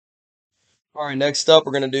All right, next up,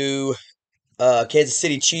 we're going to do Kansas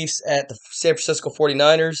City Chiefs at the San Francisco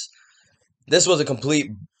 49ers. This was a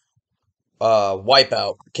complete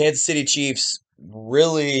wipeout. Kansas City Chiefs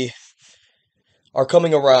really are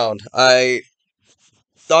coming around. I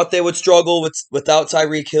thought they would struggle without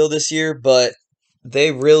Tyreek Hill this year, but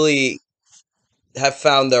they really have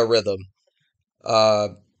found their rhythm. Uh,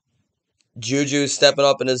 Juju's stepping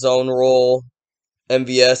up in his own role.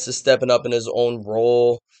 MVS is stepping up in his own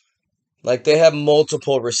role. Like they have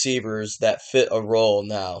multiple receivers that fit a role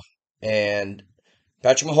now. And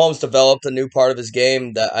Patrick Mahomes developed a new part of his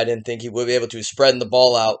game that I didn't think he would be able to, spreading the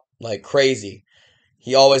ball out like crazy.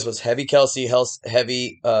 He always was heavy Kelsey,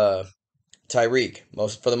 heavy Tyreek,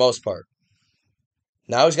 most for the most part.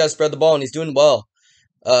 Now he's got to spread the ball, and he's doing well,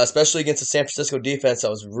 especially against the San Francisco defense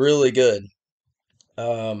that was really good.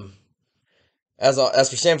 Um, as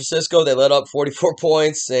for San Francisco, they let up 44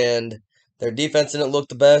 points, and their defense didn't look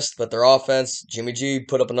the best, but their offense, Jimmy G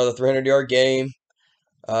put up another 300-yard game.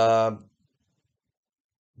 Um,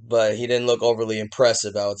 but he didn't look overly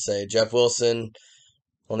impressive, I would say. Jeff Wilson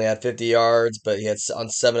only had 50 yards, but he had on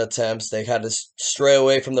 7 attempts. They had to stray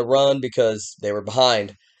away from the run because they were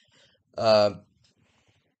behind. Uh,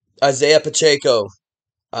 Isaiah Pacheco,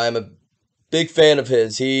 I'm a big fan of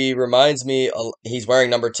his. He reminds me, he's wearing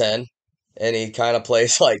number 10, and he kind of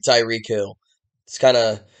plays like Tyreek Hill. It's kind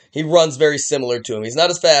of, he runs very similar to him. He's not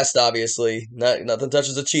as fast, obviously. Nothing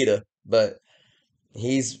touches a cheetah, but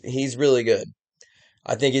he's really good.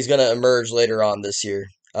 I think he's going to emerge later on this year.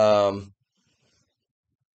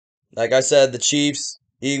 Like I said, the Chiefs,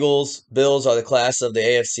 Eagles, Bills are the class of the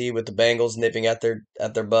AFC with the Bengals nipping at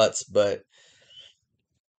their butts. But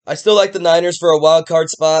I still like the Niners for a wild card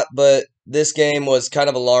spot. But this game was kind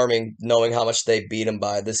of alarming, knowing how much they beat them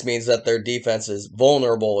by. This means that their defense is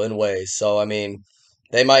vulnerable in ways. So I mean,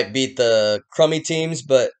 they might beat the crummy teams,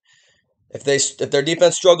 but if their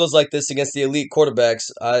defense struggles like this against the elite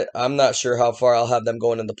quarterbacks, I'm not sure how far I'll have them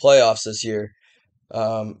going in the playoffs this year.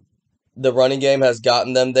 Um, the running game has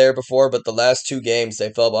gotten them there before, but the last 2 games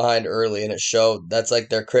they fell behind early, and it showed. That's like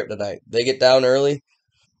their kryptonite. They get down early,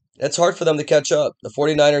 it's hard for them to catch up. The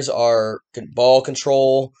 49ers are ball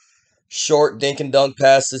control, short dink and dunk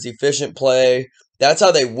passes, efficient play. That's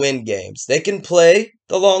how they win games. They can play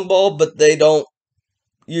the long ball, but they don't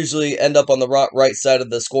usually end up on the right side of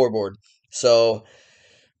the scoreboard. So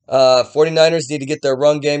 49ers need to get their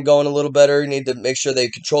run game going a little better. You need to make sure they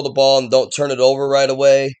control the ball and don't turn it over right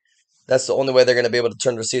away. That's the only way they're going to be able to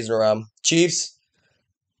turn their season around. Chiefs,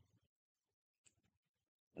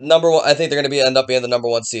 number one. I think they're going to end up being the number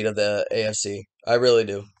 1 seed of the AFC. I really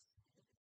do.